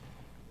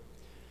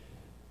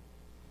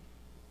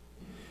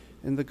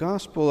In the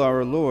Gospel,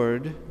 our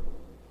Lord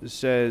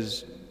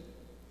says,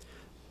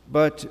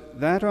 "But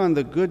that on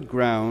the good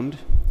ground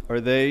are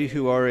they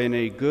who are in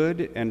a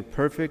good and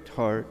perfect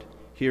heart,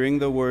 hearing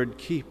the word,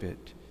 keep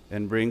it,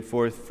 and bring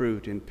forth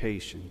fruit in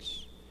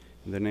patience."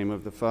 In the name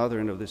of the Father,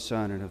 and of the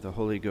Son, and of the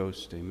Holy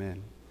Ghost,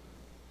 amen.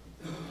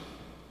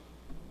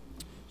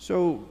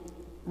 So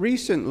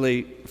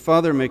recently,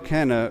 Father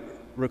McKenna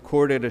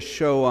recorded a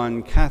show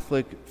on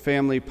Catholic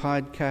Family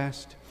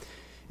Podcast.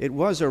 It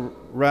was a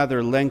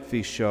rather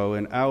lengthy show,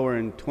 an hour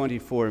and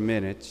 24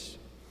 minutes.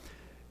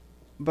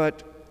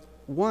 But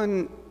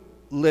one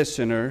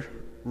listener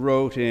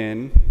wrote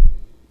in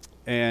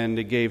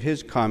and gave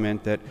his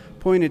comment that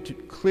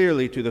pointed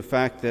clearly to the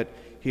fact that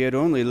he had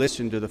only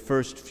listened to the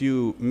first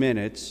few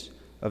minutes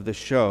of the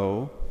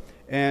show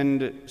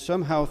and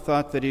somehow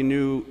thought that he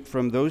knew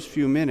from those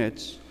few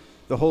minutes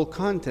the whole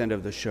content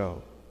of the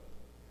show.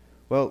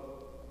 Well,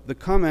 the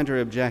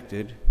commenter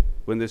objected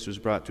when this was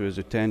brought to his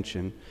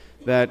attention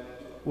that,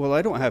 well,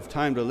 I don't have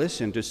time to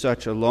listen to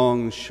such a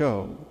long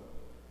show.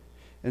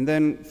 And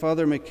then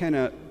Father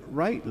McKenna,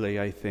 rightly,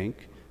 I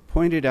think,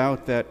 pointed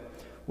out that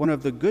one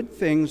of the good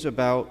things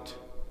about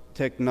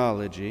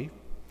technology,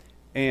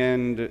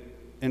 and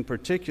in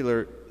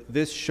particular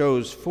this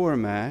show's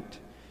format,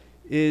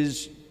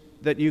 is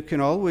that you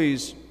can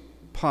always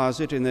pause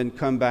it and then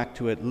come back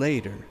to it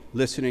later,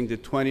 listening to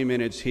 20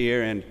 minutes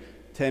here and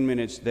 10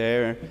 minutes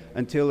there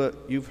until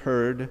you've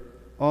heard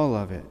all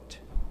of it.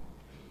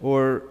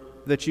 Or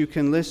that you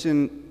can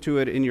listen to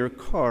it in your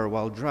car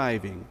while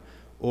driving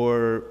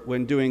or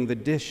when doing the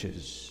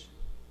dishes.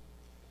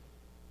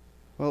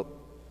 Well,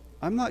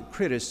 I'm not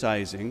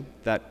criticizing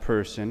that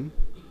person.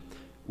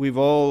 We've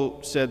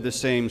all said the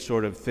same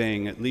sort of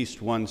thing at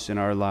least once in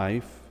our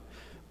life.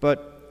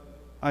 But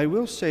I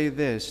will say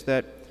this,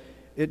 that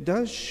it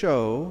does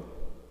show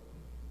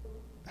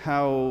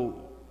how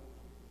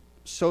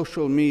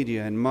social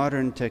media and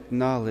modern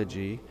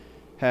technology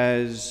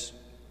has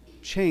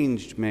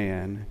changed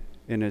man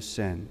in a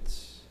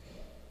sense.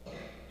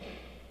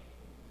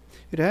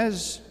 It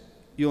has,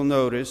 you'll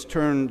notice,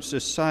 turned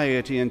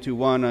society into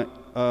one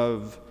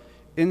of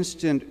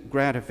instant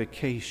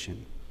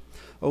gratification.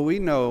 Oh, we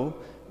know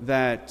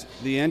that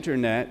the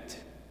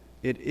internet,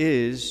 it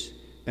is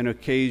an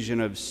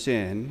occasion of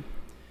sin.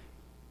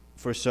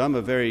 For some,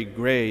 a very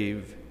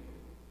grave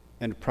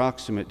and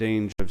proximate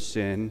danger of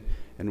sin,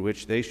 in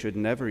which they should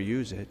never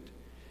use it,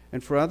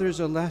 and for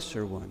others, a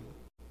lesser one.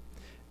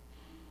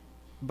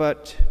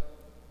 But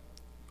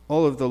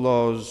all of the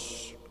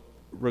laws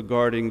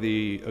regarding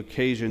the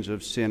occasions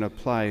of sin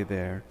apply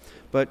there.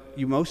 But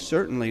you most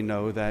certainly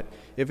know that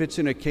if it's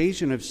an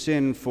occasion of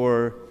sin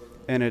for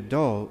an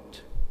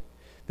adult,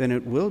 then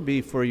it will be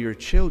for your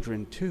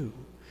children too.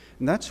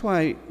 And that's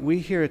why we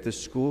here at the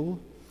school,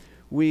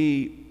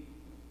 we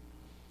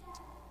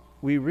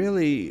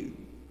really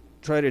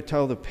try to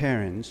tell the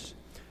parents,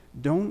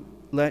 don't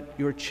let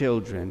your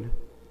children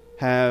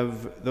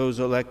have those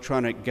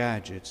electronic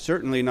gadgets,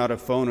 certainly not a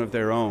phone of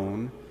their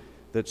own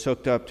that's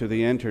hooked up to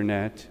the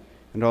internet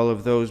and all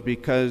of those,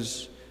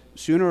 because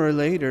sooner or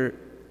later,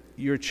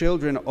 your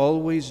children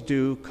always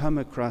do come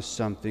across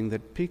something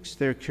that piques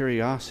their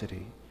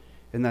curiosity,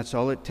 and that's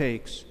all it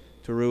takes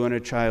to ruin a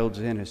child's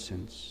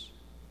innocence.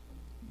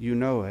 You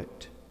know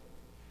it,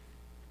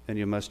 and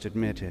you must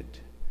admit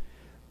it.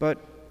 But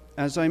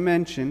as I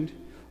mentioned,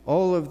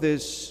 all of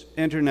this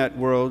internet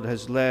world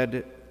has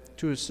led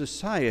to a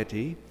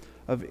society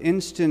of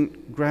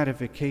instant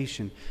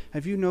gratification.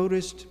 Have you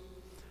noticed?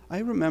 I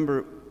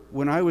remember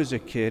when I was a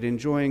kid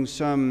enjoying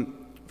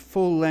some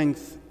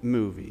full-length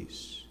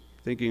movies,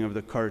 thinking of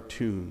the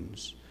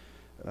cartoons,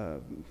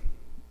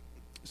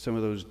 some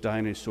of those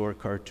dinosaur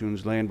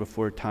cartoons, Land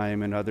Before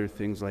Time and other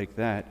things like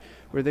that,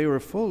 where they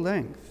were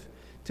full-length.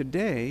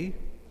 Today,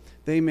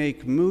 they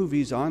make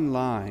movies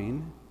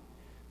online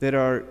that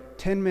are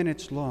 10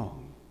 minutes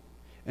long,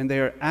 and they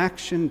are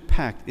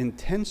action-packed,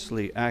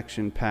 intensely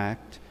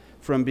action-packed,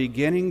 from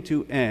beginning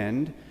to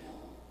end,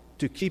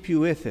 to keep you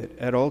with it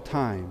at all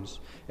times.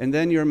 And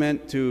then you're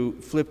meant to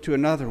flip to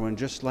another one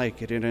just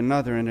like it, and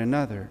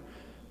another.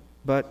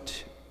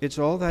 But it's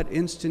all that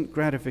instant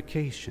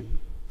gratification.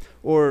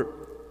 Or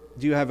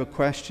do you have a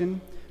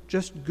question?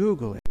 Just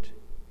Google it.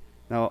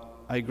 Now,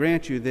 I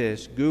grant you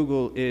this,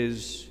 Google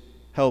is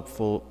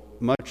helpful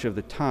much of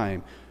the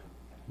time,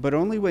 but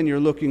only when you're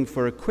looking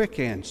for a quick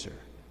answer.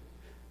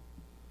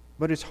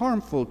 But it's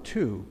harmful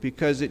too,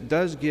 because it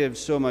does give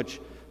so much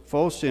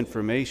false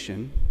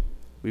information.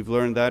 We've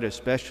learned that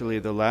especially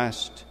the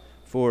last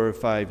 4 or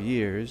 5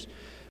 years.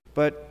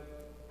 But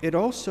it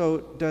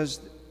also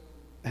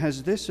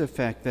has this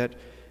effect that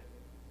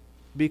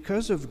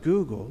because of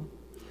Google,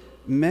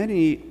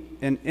 many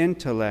an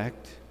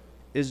intellect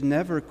is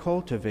never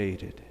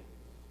cultivated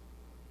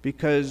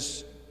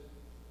because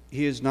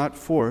he is not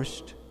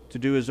forced to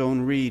do his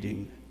own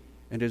reading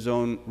and his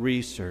own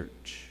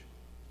research.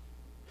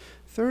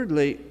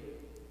 Thirdly,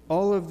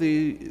 all of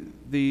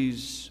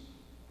these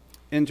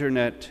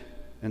internet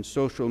and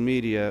social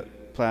media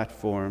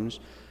platforms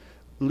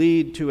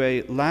lead to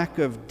a lack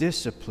of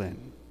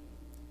discipline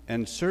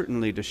and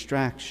certainly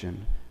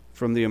distraction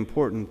from the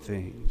important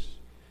things.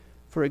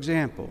 For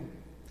example,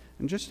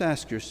 and just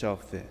ask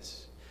yourself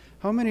this,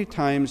 how many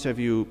times have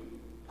you're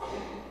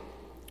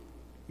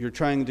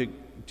trying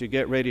to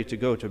get ready to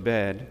go to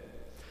bed,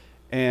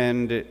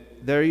 and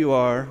there you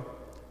are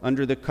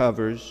under the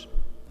covers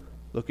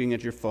looking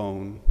at your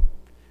phone,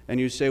 and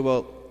you say,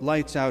 well,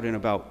 lights out in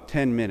about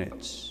 10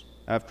 minutes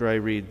after I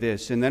read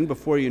this, and then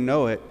before you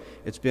know it,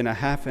 it's been a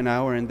half an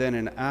hour and then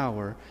an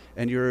hour,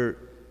 and you're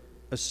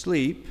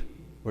asleep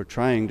or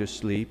trying to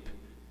sleep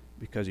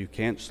because you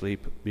can't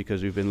sleep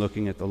because you've been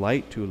looking at the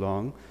light too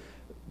long,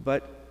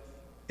 but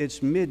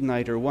it's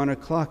midnight or 1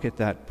 o'clock at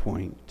that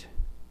point.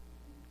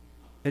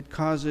 It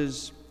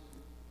causes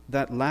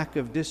that lack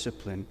of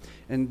discipline,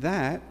 and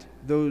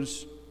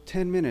those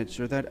 10 minutes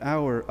or that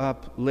hour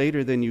up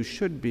later than you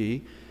should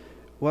be,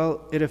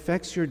 well, it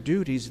affects your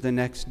duties the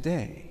next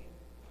day.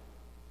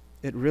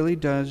 It really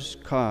does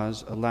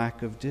cause a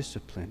lack of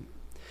discipline.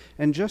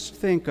 And just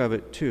think of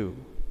it too,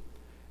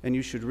 and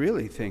you should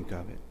really think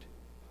of it.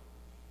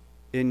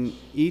 In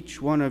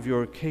each one of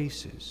your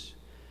cases,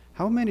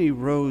 how many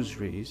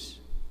rosaries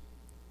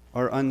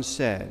are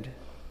unsaid?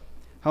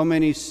 How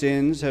many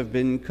sins have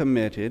been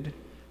committed?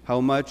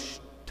 How much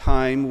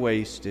time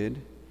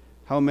wasted?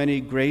 How many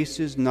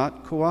graces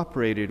not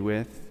cooperated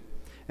with?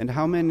 And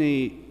how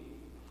many,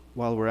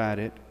 while we're at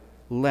it,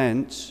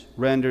 Lents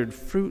rendered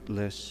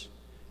fruitless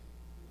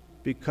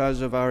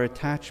because of our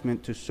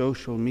attachment to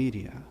social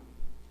media?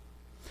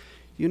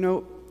 You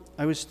know,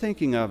 I was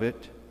thinking of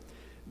it.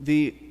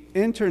 The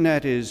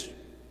internet is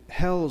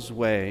hell's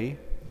way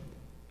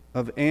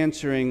of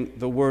answering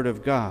the Word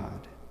of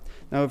God.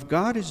 Now, if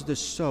God is the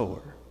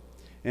sower,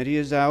 and He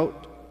is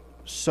out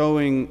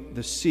sowing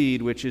the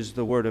seed, which is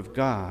the Word of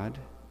God,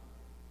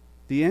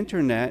 the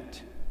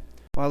internet,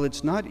 while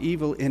it's not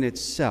evil in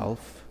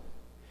itself,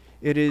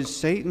 it is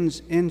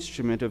Satan's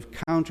instrument of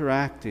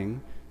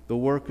counteracting the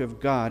work of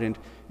God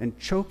and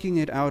choking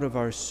it out of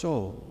our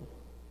soul.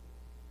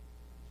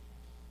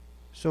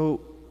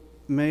 So,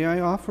 may I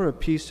offer a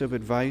piece of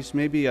advice,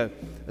 maybe a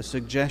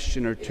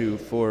suggestion or two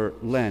for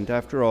Lent?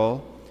 After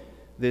all,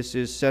 this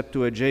is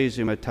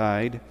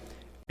Septuagesima-tide,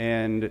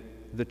 and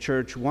the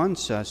Church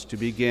wants us to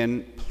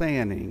begin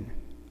planning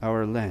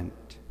our Lent.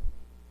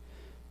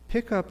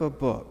 Pick up a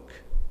book.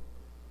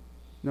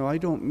 No, I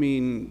don't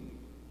mean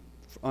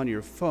on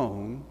your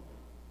phone,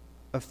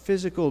 a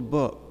physical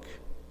book.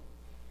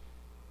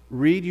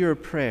 Read your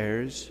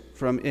prayers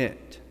from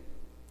it.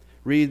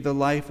 Read the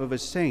life of a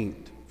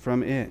saint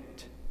from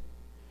it.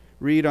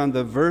 Read on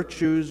the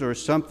virtues or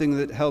something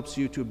that helps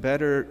you to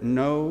better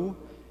know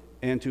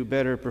and to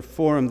better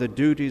perform the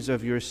duties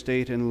of your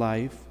state in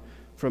life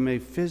from a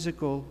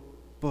physical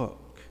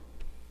book.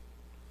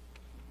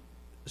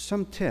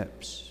 Some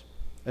tips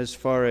as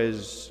far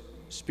as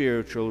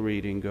spiritual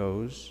reading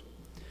goes.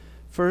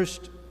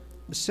 First,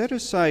 set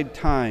aside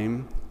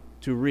time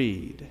to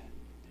read.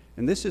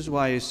 And this is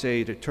why I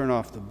say to turn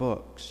off the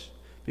books,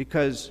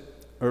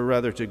 or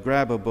rather to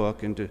grab a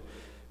book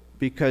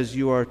because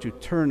you are to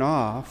turn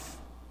off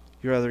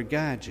your other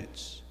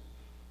gadgets.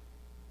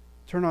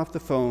 Turn off the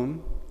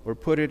phone or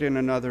put it in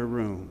another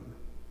room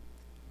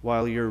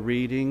while you're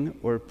reading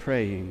or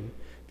praying,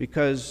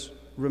 because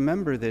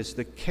remember this,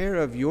 the care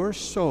of your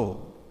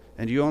soul,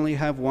 and you only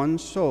have one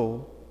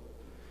soul,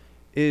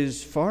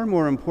 is far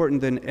more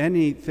important than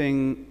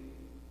anything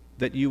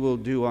that you will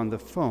do on the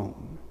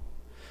phone.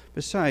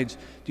 Besides,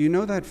 do you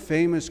know that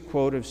famous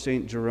quote of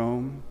St.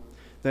 Jerome,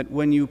 that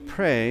when you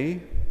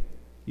pray,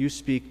 you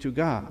speak to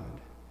God,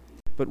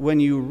 but when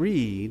you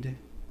read,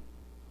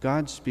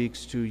 God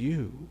speaks to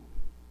you?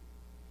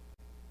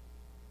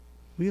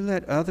 We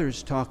let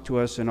others talk to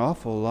us an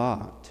awful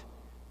lot,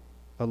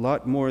 a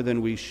lot more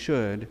than we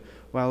should,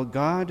 while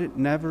God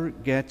never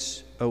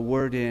gets a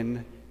word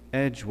in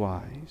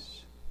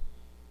edgewise.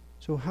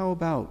 So how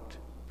about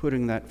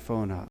putting that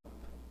phone up?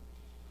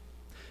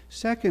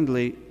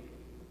 Secondly,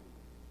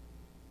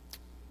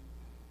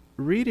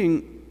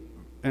 reading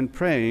and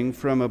praying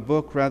from a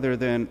book rather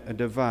than a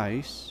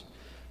device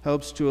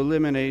helps to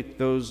eliminate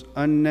those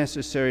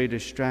unnecessary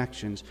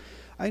distractions.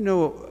 I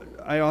know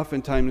I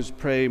oftentimes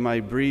pray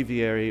my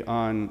breviary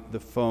on the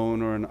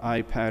phone or an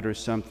iPad or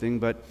something,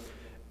 but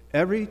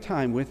every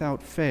time,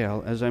 without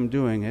fail, as I'm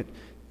doing it,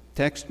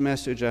 text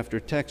message after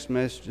text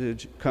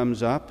message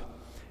comes up,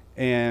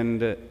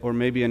 or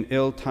maybe an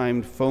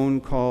ill-timed phone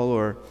call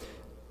or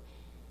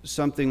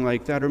something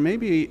like that, or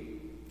maybe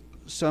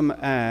some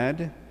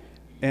ad,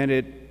 and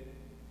it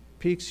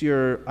piques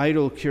your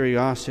idle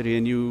curiosity,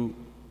 and you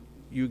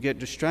get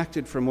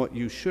distracted from what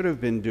you should have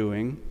been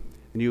doing,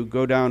 and you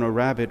go down a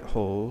rabbit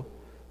hole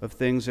of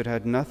things that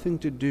had nothing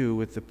to do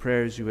with the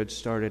prayers you had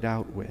started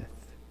out with.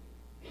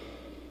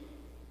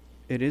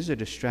 It is a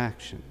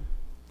distraction.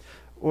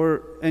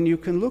 And you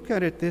can look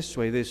at it this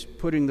way, this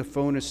putting the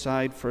phone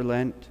aside for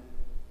Lent,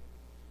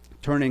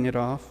 turning it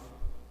off.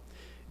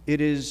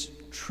 It is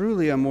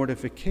truly a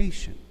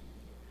mortification.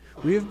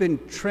 We have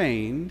been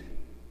trained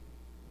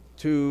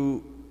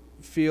to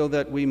feel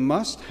that we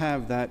must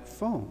have that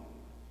phone.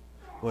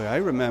 Boy, I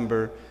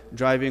remember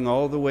driving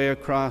all the way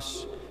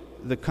across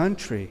the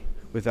country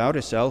without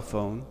a cell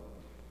phone,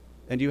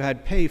 and you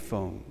had pay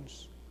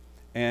phones,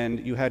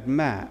 and you had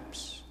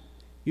maps.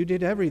 You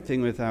did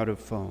everything without a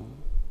phone.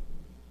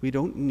 We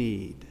don't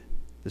need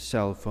the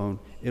cell phone.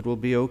 It will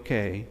be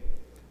okay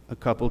a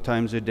couple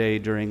times a day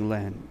during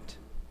Lent.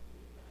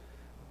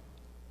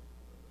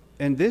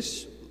 And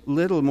this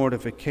little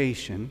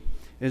mortification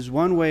is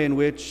one way in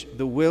which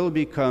the will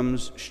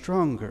becomes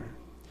stronger.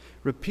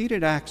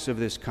 Repeated acts of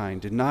this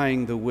kind,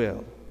 denying the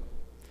will,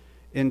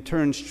 in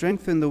turn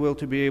strengthen the will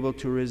to be able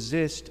to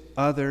resist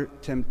other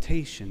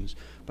temptations.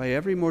 By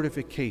every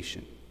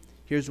mortification,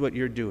 here's what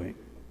you're doing.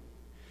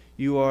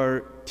 You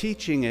are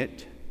teaching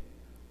it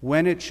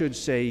when it should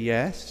say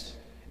yes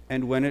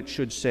and when it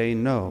should say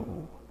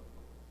no.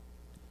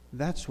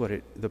 That's what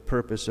the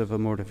purpose of a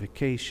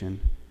mortification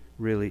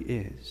really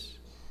is.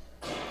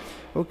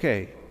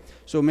 Okay,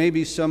 so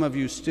maybe some of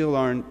you still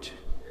aren't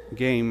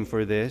game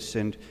for this,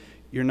 and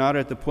you're not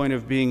at the point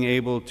of being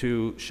able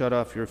to shut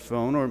off your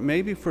phone, or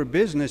maybe for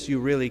business you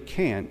really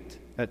can't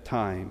at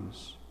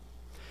times.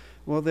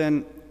 Well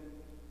then,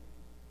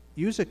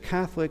 use a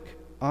Catholic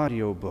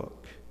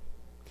audiobook.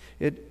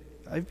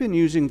 I've been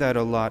using that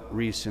a lot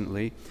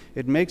recently.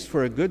 It makes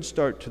for a good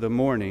start to the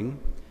morning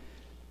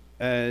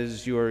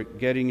as you're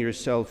getting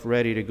yourself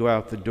ready to go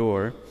out the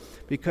door,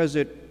 because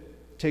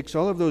it takes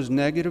all of those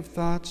negative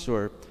thoughts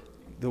or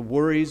the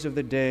worries of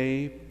the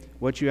day,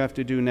 what you have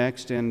to do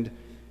next, and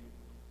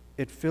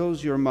it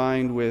fills your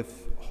mind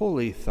with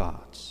holy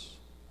thoughts.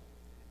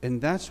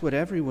 And that's what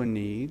everyone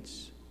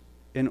needs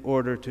in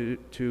order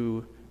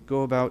to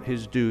go about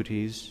his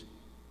duties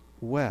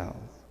well,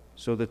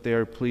 so that they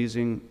are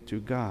pleasing to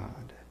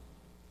God.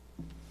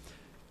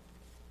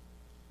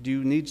 Do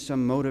you need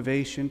some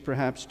motivation,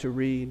 perhaps, to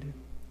read?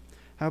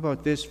 How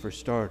about this for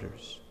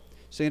starters?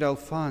 St.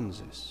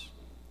 Alphonsus.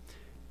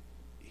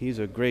 He's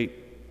a great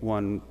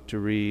one to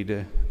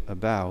read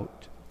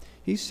about.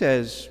 He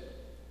says,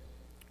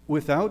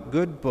 without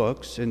good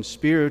books and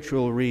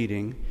spiritual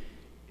reading,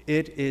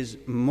 it is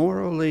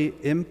morally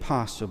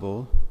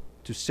impossible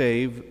to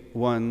save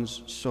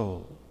one's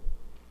soul.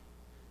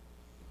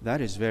 That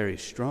is very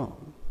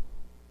strong.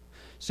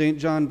 St.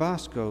 John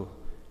Bosco,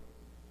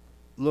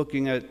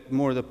 looking at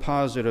more the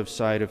positive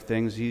side of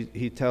things,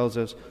 he tells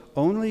us,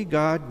 only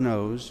God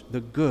knows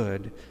the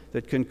good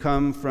that can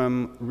come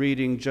from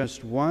reading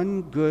just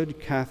one good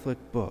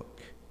Catholic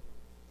book.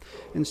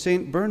 And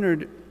St.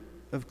 Bernard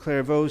of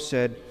Clairvaux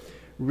said,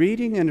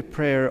 reading and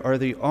prayer are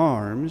the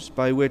arms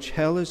by which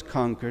hell is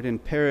conquered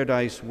and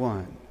paradise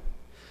won.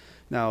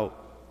 Now,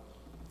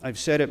 I've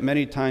said it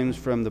many times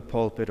from the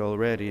pulpit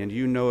already, and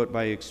you know it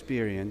by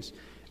experience.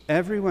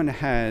 Everyone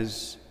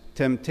has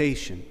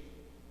temptation,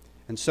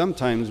 and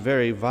sometimes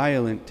very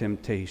violent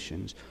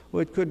temptations.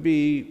 Well, it could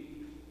be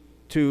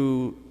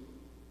to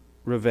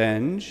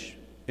revenge,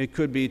 it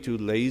could be to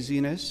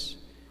laziness,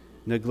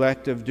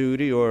 neglect of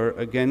duty, or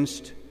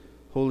against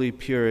holy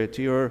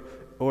purity, or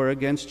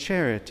against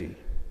charity.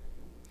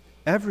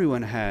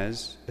 Everyone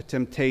has a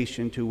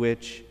temptation to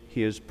which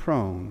he is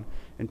prone,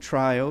 and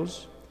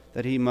trials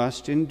that he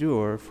must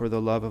endure for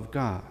the love of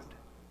God.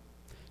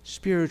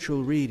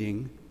 Spiritual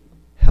reading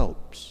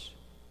helps.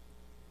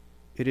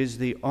 It is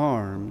the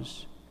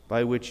arms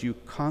by which you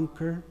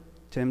conquer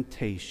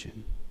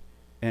temptation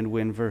and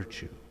win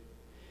virtue.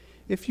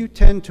 If you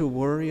tend to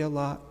worry a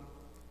lot,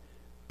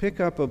 pick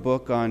up a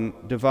book on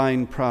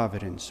divine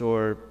providence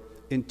or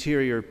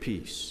interior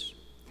peace.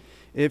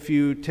 If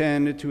you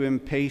tend to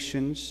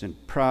impatience and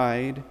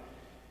pride,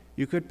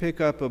 you could pick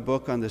up a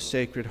book on the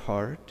Sacred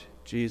Heart.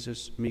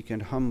 Jesus, meek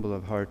and humble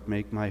of heart,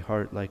 make my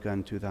heart like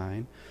unto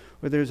thine.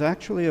 Where there's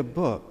actually a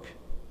book,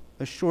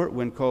 a short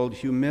one called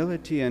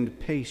Humility and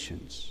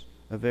Patience,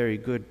 a very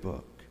good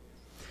book.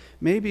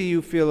 Maybe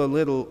you feel a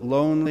little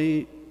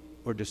lonely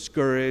or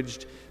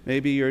discouraged.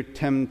 Maybe your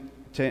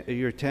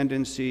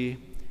tendency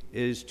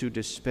is to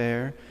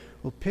despair.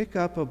 Well, pick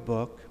up a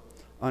book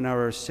on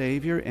our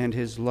Savior and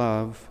his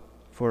love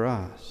for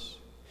us.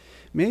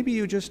 Maybe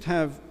you just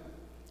have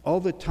all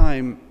the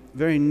time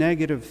very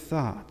negative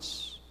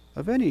thoughts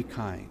of any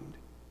kind,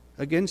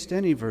 against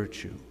any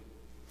virtue.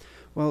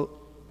 Well,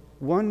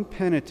 one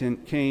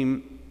penitent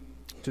came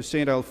to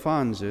St.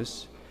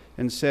 Alphonsus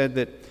and said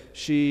that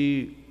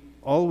she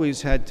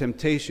always had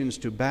temptations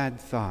to bad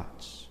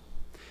thoughts.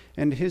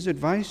 And his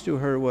advice to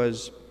her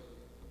was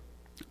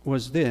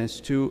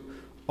this, to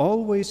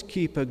always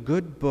keep a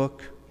good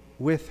book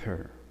with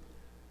her.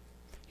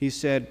 He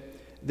said,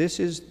 this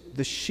is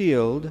the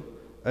shield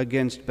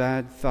against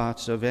bad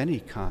thoughts of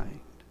any kind.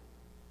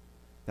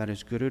 That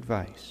is good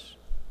advice.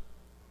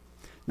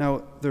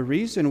 Now, the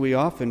reason we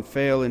often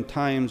fail in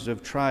times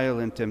of trial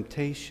and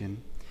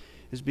temptation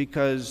is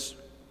because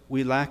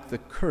we lack the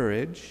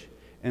courage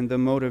and the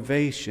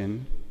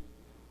motivation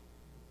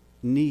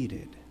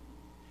needed.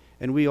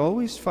 And we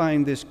always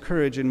find this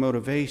courage and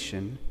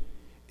motivation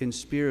in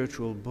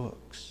spiritual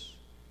books.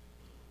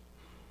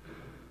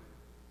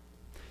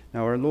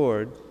 Now, our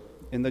Lord,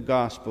 in the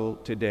gospel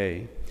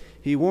today,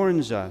 he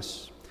warns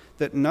us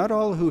that not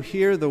all who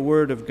hear the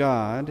word of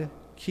God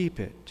keep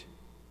it.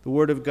 The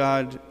word of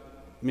God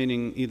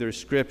meaning either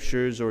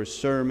scriptures or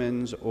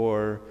sermons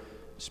or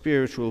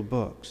spiritual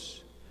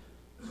books.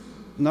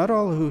 Not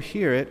all who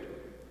hear it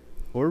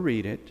or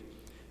read it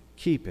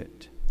keep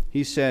it.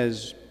 He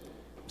says,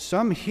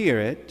 some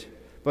hear it,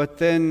 but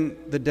then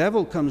the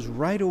devil comes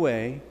right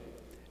away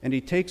and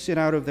he takes it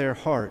out of their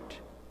heart,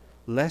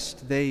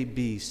 lest they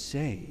be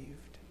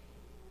saved.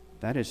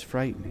 That is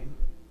frightening.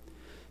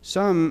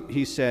 Some,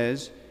 he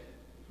says,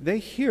 they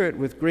hear it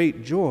with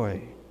great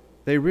joy.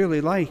 They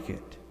really like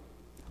it,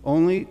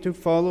 only to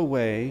fall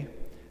away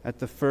at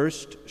the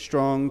first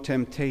strong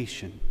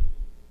temptation.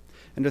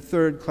 And a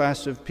third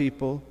class of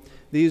people,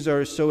 these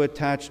are so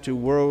attached to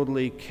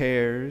worldly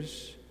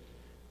cares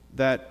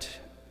that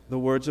the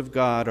words of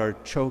God are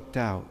choked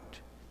out.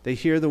 They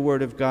hear the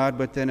word of God,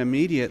 but then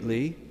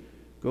immediately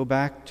go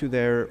back to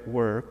their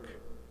work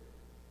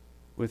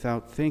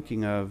without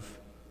thinking of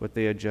what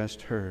they had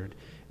just heard.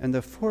 And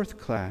the fourth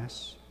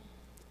class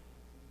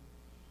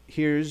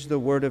hears the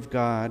word of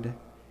God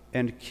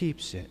and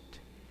keeps it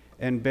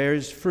and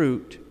bears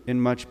fruit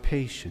in much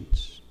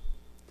patience.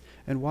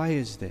 And why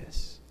is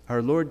this?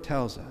 Our Lord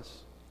tells us,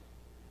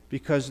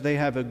 because they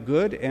have a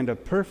good and a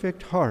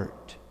perfect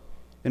heart.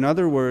 In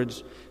other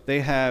words,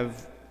 they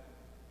have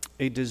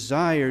a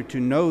desire to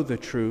know the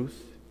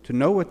truth, to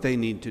know what they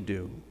need to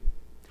do,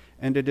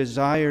 and a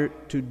desire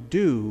to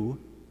do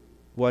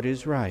what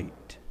is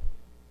right.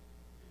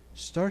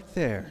 Start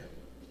there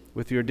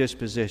with your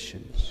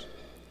dispositions.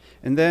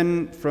 And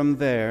then from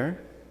there,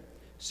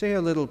 say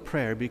a little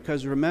prayer,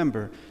 because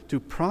remember, to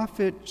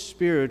profit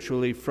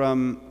spiritually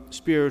from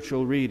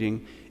spiritual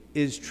reading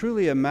is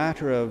truly a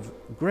matter of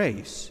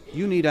grace.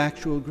 You need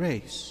actual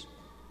grace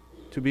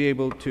to be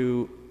able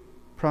to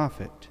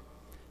profit.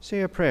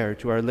 Say a prayer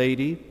to Our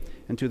Lady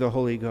and to the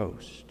Holy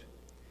Ghost.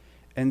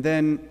 And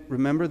then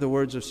remember the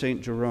words of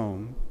St.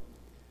 Jerome.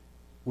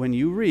 When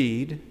you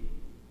read,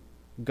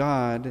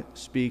 God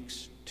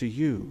speaks to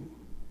you.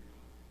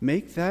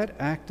 Make that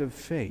act of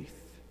faith.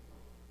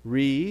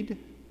 Read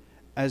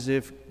as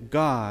if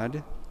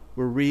God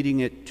were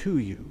reading it to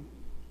you.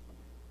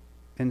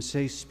 And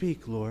say,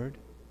 speak, Lord,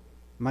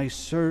 thy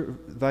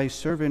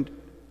servant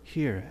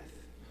heareth.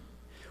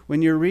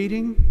 When you're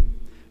reading,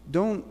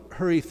 don't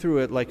hurry through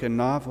it like a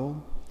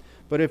novel,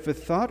 but if a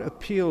thought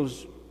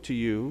appeals to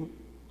you,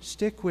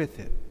 stick with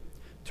it.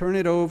 Turn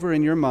it over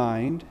in your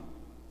mind,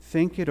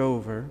 think it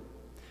over,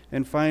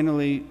 and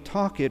finally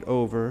talk it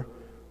over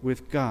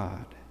with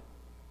God.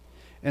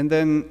 And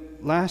then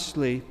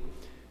lastly,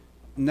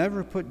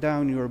 never put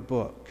down your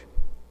book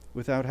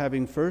without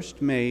having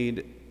first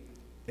made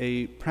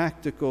a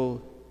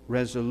practical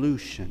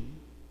resolution.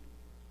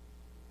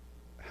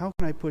 How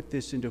can I put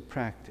this into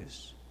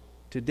practice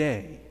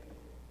today,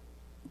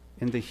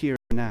 in the here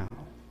and now?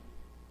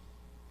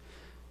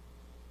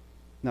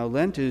 Now,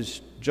 Lent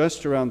is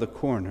just around the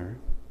corner,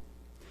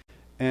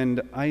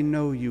 and I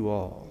know you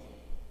all.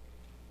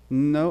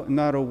 No,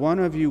 not a one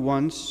of you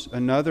wants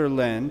another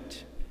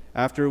Lent,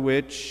 after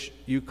which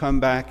you come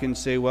back and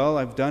say, well,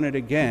 I've done it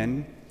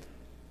again.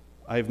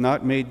 I've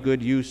not made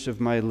good use of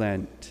my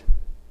Lent.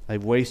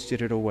 I've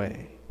wasted it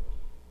away.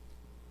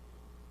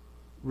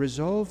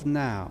 Resolve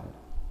now,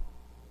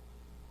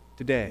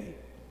 today,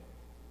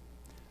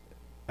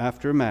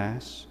 after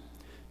Mass,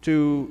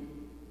 to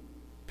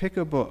pick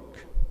a book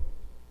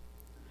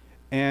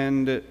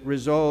and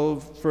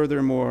resolve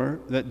furthermore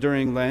that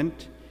during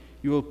Lent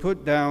you will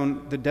put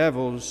down the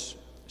devil's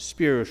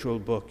spiritual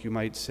book, you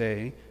might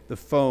say, the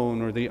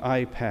phone or the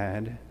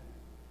iPad,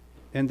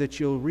 and that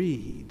you'll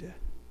read,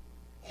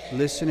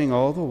 listening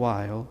all the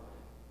while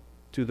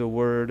to the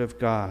Word of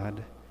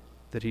God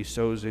that He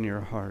sows in your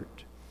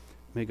heart.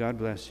 May God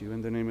bless you.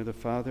 In the name of the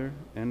Father,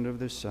 and of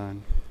the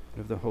Son,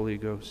 and of the Holy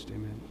Ghost.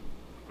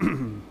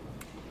 Amen.